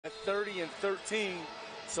30 and 13.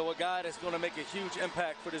 So a guy that's going to make a huge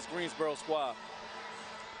impact for this Greensboro squad.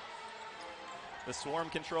 The Swarm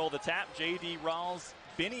control the tap. J.D. Rawls,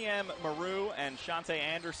 Biniam Maru, and Shante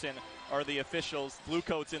Anderson are the officials. Blue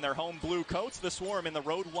coats in their home blue coats. The Swarm in the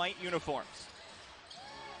road white uniforms.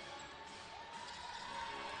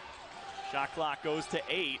 Shot clock goes to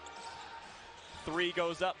 8. 3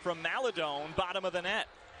 goes up from Maledon, bottom of the net.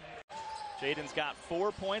 Jaden's got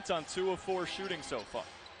 4 points on 2 of 4 shooting so far.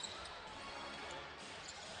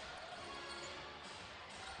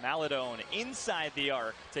 Maledon inside the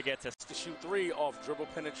arc to get to shoot 3 off dribble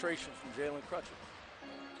penetration from Jalen Crutcher.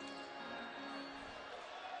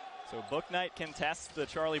 So Bouknight contests the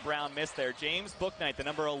Charlie Brown miss there. James Bouknight, the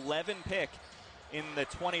number 11 pick in the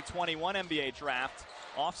 2021 NBA draft.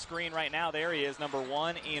 Off screen right now, there he is, number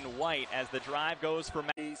 1 in white as the drive goes for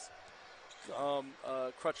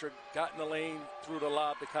Crutcher got in the lane, threw the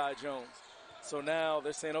lob to Kai Jones. So now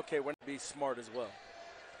they're saying, okay, we're going to be smart as well.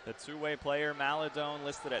 The two-way player, Maledon,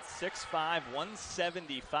 listed at 6'5",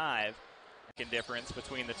 175. Difference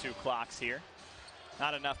between the two clocks here.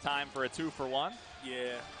 Not enough time for a 2-for-1.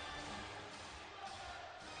 Yeah.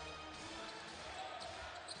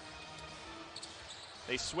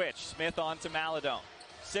 They switch. Smith on to Maledon.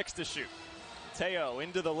 6 to shoot. Theo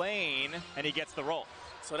into the lane, and he gets the roll.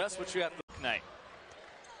 So that's what you have to. Bouknight.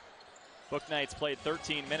 Bouknight's played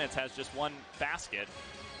 13 minutes, has just 1 basket.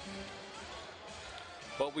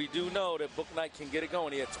 But we do know that Bouknight can get it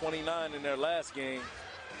going. He had 29 in their last game.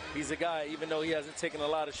 He's a guy, even though he hasn't taken a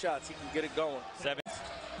lot of shots, he can get it going. 7.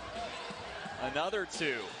 Another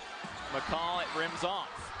 2. McCall, it rims off.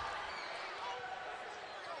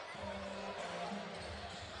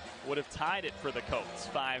 Would have tied it for the Colts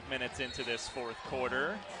 5 minutes into this fourth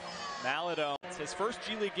quarter. Maledon, it's his first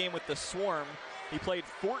G League game with the Swarm. He played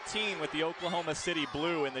 14 with the Oklahoma City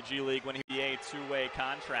Blue in the G League when he had a two-way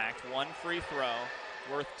contract. 1 free throw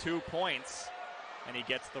worth 2 points, and he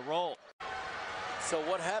gets the roll. So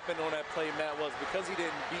what happened on that play, Matt, was because he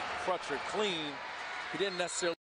didn't beat Crutcher clean, he didn't necessarily